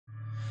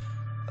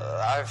A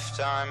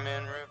lifetime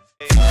in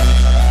repeat.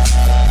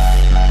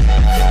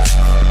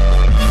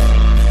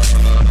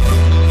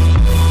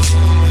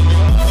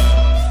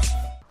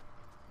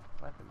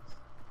 Weapons.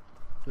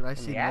 Dude, I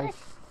see no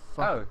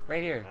fuck. Oh,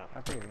 right here.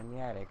 Up here, in the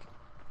attic.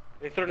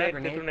 They threw a nade,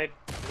 they threw a nade.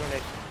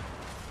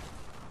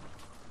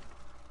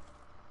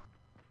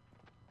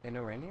 They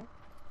know we're in here?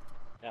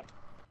 Yep.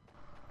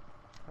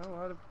 Oh,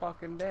 well, they're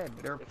fucking dead.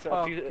 They're It's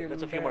fucking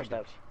a few more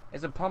steps.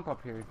 There's a pump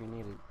up here if you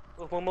need it.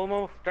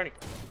 Move, Journey.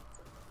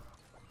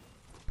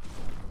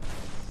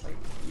 Wait,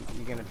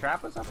 you gonna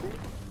trap us up here?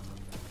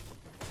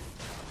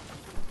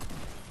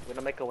 We're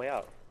gonna make a way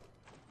out.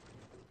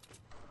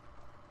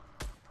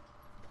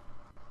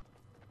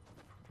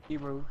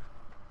 Hebrew.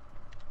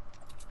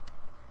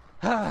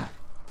 You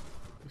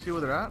see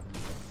where they're at?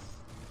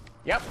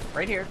 Yep,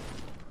 right here.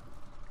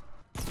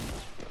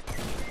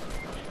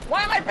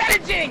 Why am I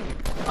bandaging?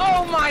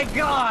 Oh my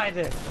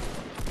god!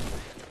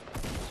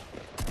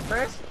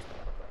 Chris?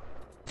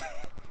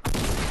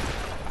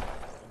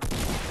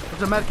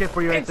 There's a medkit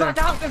for you right there. Inside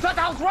the house! Inside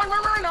the house!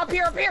 Run! Up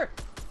here!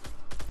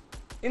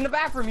 In the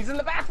bathroom! He's in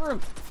the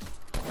bathroom!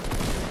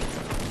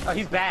 Oh,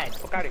 he's bad.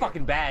 He's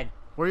fucking bad.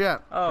 Where you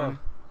at? Oh.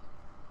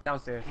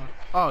 Downstairs.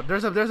 Oh,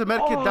 there's a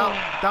medkit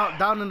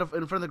down in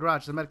front of the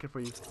garage. There's a medkit for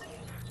you.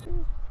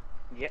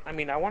 Yeah, I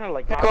mean, I want to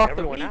like Pick knock off the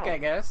everyone weak, out. I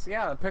guess.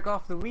 Yeah, pick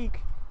off the weak.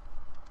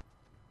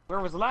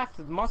 Whoever's left,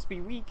 it must be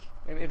weak.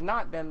 If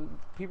not, then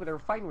people that were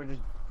fighting were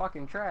just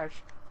fucking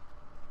trash.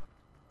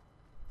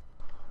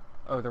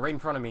 Oh, they're right in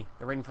front of me.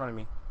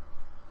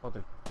 Oh,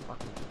 they're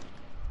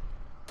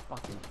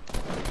fucking.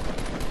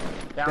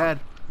 Down.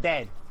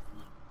 Dead.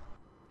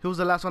 He was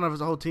the last one of his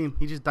whole team.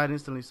 He just died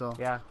instantly, so.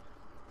 Yeah.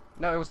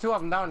 No, it was two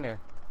of them down there.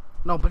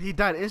 No, but he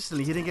died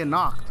instantly. He didn't get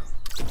knocked.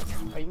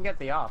 Oh, you can get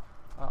the op.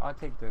 I'll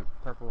take the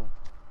purple.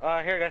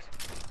 Here, guys.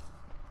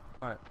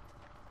 What?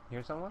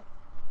 Hear someone?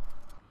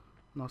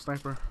 No,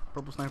 sniper.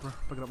 Purple sniper.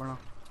 Pick it up right now.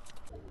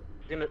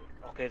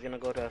 He's gonna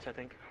go to us, I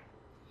think.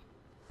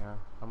 Yeah,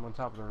 I'm on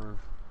top of the roof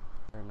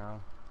right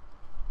now.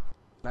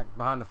 Like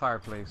behind the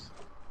fireplace.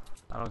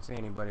 I don't see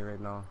anybody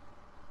right now.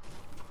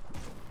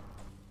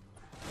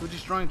 Who's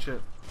destroying shit?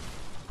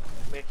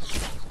 Me. It's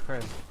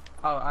Chris.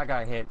 Oh, I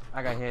got hit.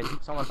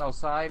 Someone's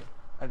outside.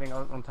 I think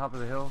on top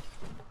of the hill.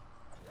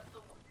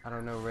 I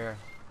don't know where.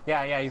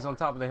 Yeah, he's on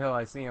top of the hill.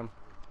 I see him.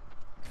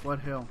 What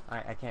hill?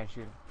 I can't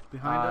shoot him.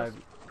 Behind us?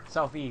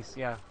 Southeast,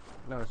 yeah.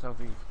 No,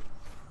 southeast.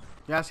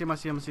 Yeah, I see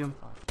him. Hit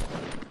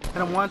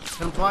him once,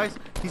 hit him twice.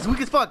 He's weak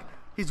as fuck.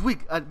 He's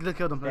weak. I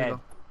killed him. There you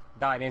go.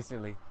 Died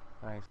instantly.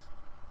 Nice.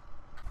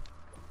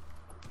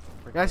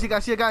 Yeah, I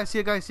see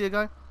a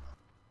guy.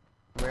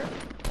 Where?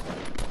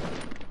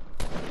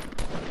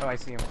 Oh, I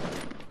see him.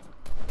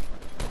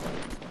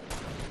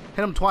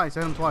 Hit him twice.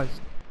 Nice.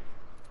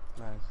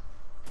 I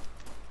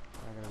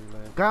gotta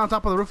reload. Guy on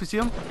top of the roof, you see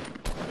him?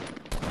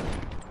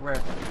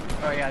 Where?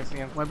 Oh yeah, I see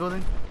him. My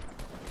building.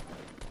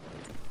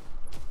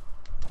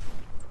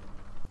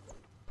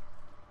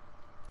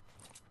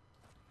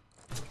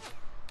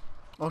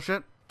 Oh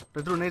shit.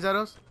 They threw nades at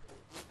us.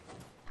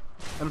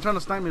 And they're trying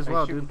to snipe me as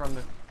well, dude. From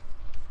the...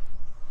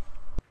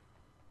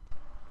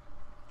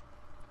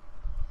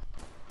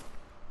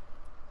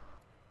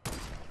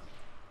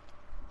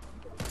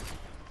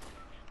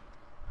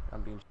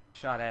 I'm being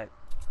shot at.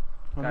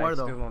 One Guy's more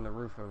though. still on the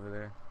roof over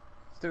there.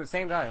 Still the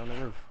same guy on the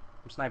roof.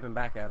 I'm sniping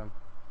back at him.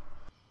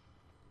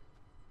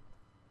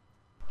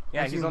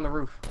 Yeah, he's on the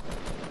roof.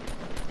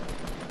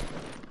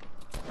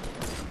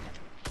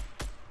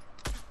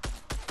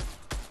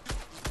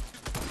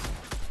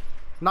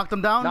 Knocked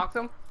him down. Knocked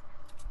him.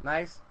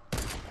 Nice.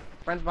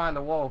 Friend's behind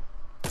the wall.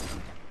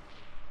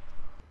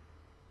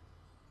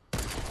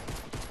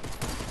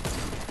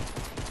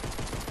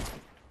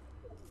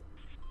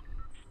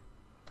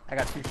 I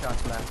got 2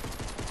 shots left.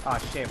 Oh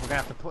shit, we're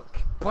gonna have to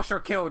push or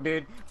kill,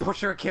 dude.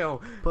 Push or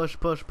kill. Push.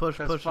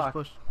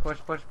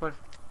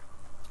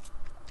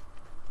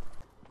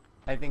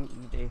 I think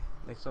they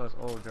saw us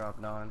all drop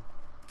down.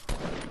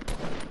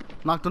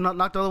 Knocked the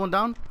other one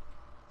down.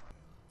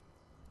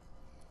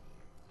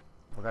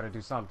 We gotta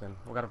do something.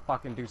 We gotta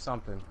fucking do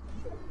something.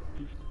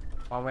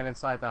 One went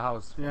inside the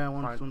house. Yeah,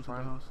 one inside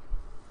the house.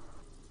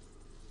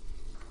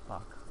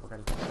 Fuck. We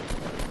gotta do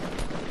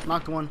something.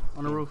 Knocked one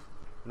on the roof.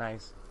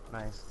 Nice.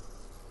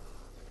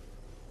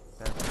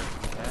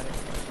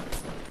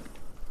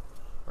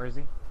 Where is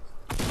he?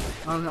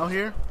 Out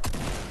here.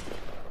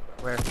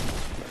 Where?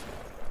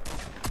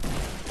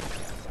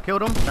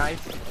 Killed him. Nice.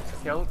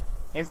 Killed.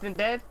 Instant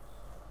dead.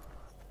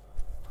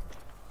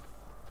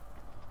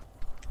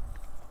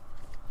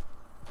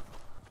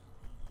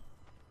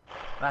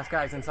 Last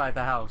guy's inside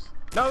the house.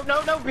 No,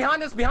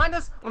 behind us,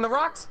 on the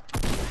rocks.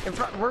 In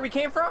front, where we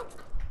came from.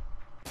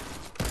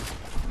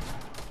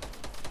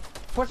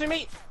 Pushing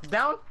me.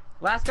 Down.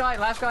 Last guy's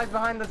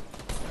behind the...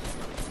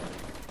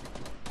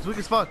 He's weak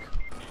as fuck.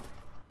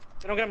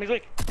 They don't get him, he's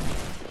weak.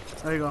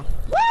 There you go.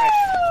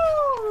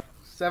 Woo!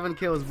 7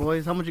 kills,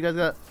 boys. How much you guys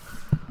got?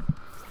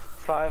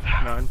 5.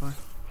 None.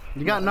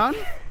 You got none?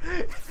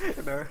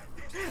 No.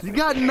 You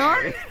got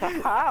none?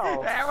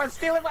 How? Everyone's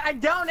stealing. I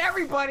down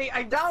everybody.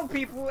 I down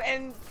people,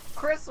 and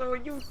Chris, or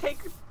you take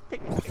a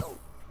kill.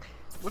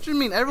 What you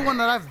mean? Everyone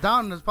that I've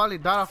downed has probably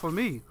died off for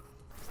me.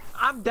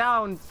 I'm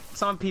down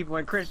some people,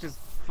 and Chris just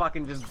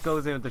fucking just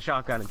goes in with the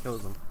shotgun and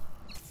kills them.